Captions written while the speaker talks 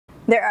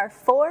There are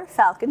 4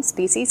 falcon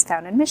species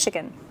found in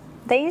Michigan.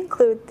 They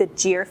include the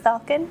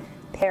gyrfalcon,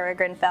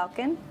 peregrine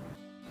falcon,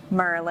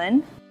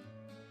 merlin,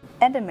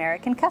 and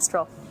American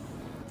kestrel.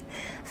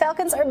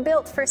 Falcons are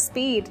built for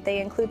speed.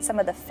 They include some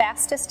of the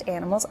fastest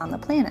animals on the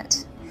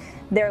planet.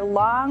 Their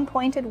long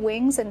pointed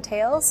wings and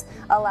tails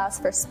allows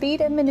for speed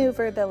and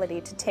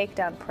maneuverability to take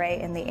down prey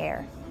in the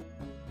air.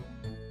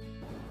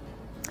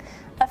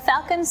 A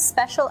falcon's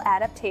special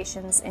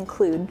adaptations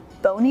include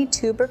bony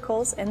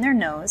tubercles in their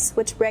nose,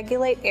 which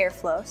regulate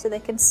airflow so they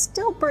can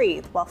still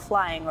breathe while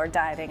flying or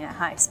diving at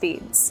high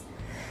speeds.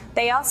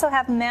 They also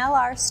have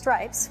malar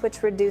stripes,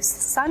 which reduce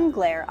sun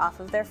glare off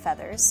of their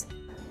feathers.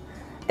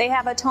 They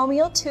have a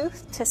tomial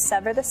tooth to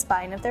sever the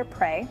spine of their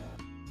prey,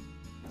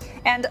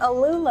 and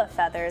alula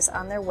feathers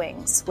on their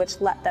wings,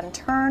 which let them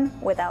turn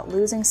without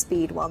losing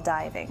speed while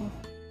diving.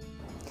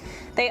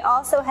 They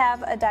also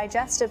have a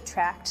digestive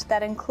tract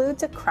that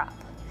includes a crop.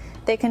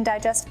 They can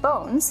digest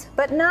bones,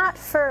 but not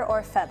fur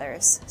or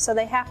feathers, so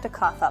they have to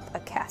cough up a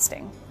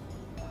casting.